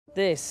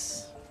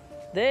This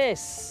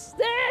is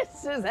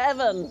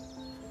heaven.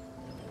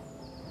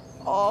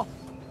 Oh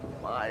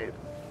my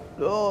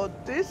Lord,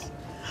 this.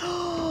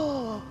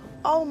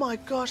 Oh my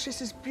gosh,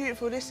 this is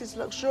beautiful. This is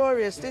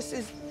luxurious. This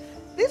is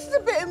a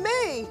bit of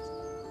me.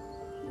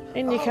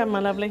 In you come, my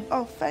lovely.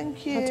 Oh,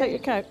 thank you. I'll take your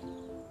coat.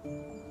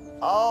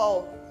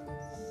 Oh,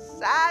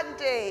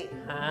 Sandi.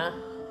 Huh?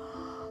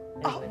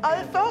 Oh,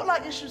 I felt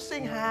like you should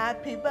sing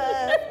happy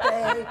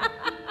birthday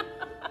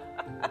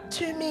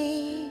to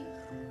me.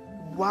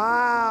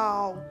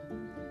 Wow.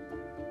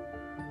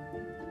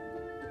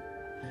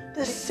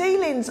 The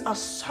ceilings are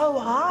so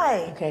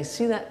high. Okay,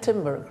 see that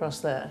timber across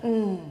there?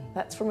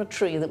 That's from a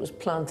tree that was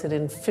planted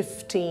in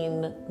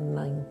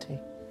 1590.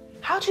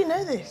 How do you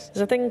know this?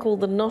 There's a thing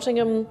called the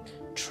Nottingham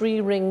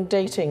Tree Ring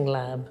Dating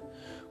Lab,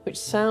 which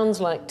sounds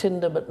like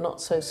Tinder but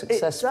not so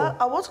successful.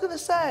 I was going to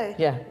say.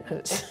 Yeah,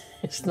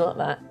 it's not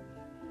that.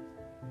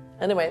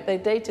 Anyway, they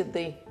dated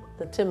the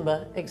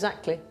timber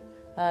exactly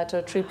to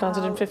a tree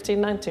planted in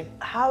 1590.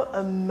 How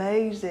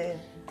amazing.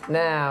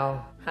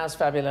 Now, how's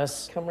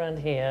fabulous? Come round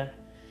here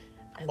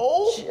and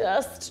Oh.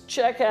 just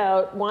check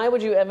out. Why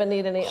would you ever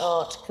need any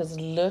art? Because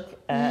look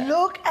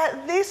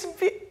at this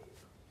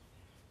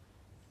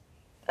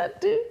that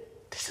dude.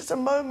 This is a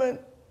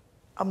moment.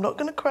 I'm not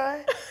going to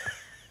cry.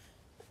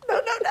 No.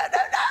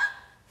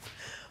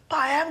 But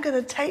I am going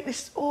to take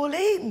this all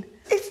in.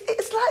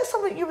 It's like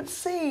something you would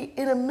see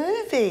in a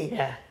movie.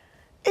 Yeah.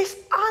 It's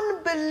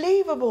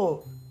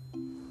unbelievable.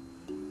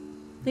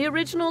 The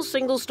original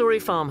single-storey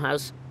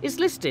farmhouse is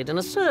listed in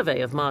a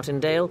survey of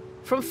Martindale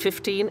from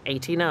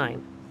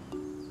 1589.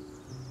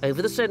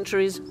 Over the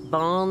centuries,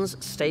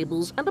 barns,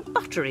 stables and a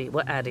buttery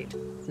were added,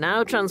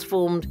 now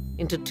transformed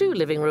into 2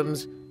 living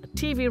rooms, a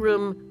TV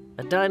room,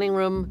 a dining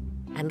room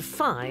and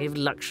 5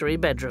 luxury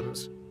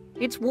bedrooms.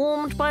 It's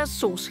warmed by a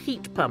source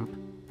heat pump.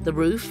 The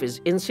roof is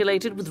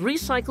insulated with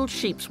recycled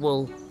sheep's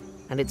wool,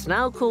 and it's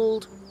now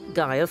called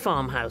Gaia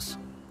Farmhouse,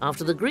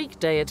 after the Greek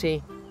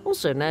deity,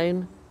 also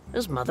known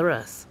as Mother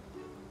Earth.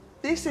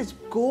 This is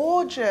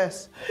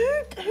gorgeous.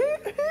 Who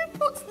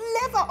puts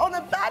leather on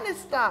a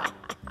banister?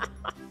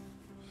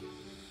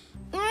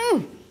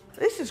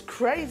 This is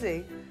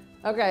crazy.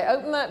 OK,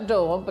 open that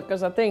door,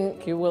 because I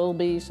think you will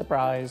be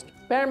surprised.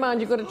 Bear in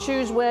mind, you've got to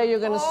choose where you're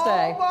going to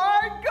stay. Oh,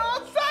 my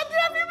God, Sandi!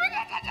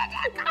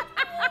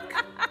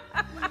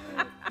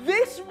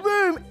 This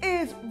room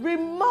is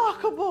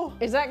remarkable.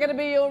 Is that going to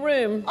be your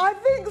room? I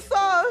think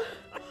so.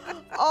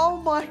 Oh,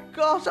 my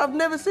gosh, I've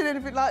never seen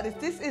anything like this.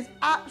 This is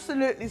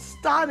absolutely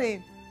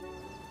stunning.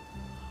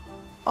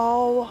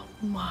 Oh,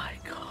 my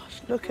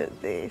gosh, look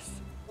at this.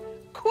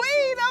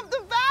 Queen of the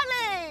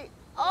Valley!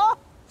 Oh,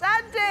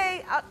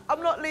 Sandi,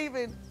 I'm not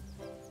leaving.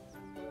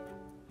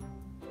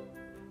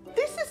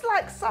 This is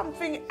like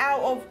something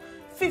out of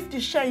 50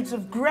 Shades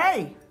of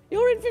Grey.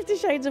 You're in 50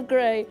 Shades of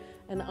Grey,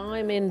 and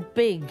I'm in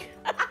Big.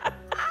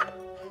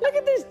 Look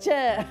at this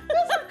chair.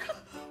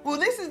 Well,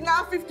 this is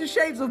now 50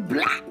 Shades of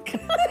Black.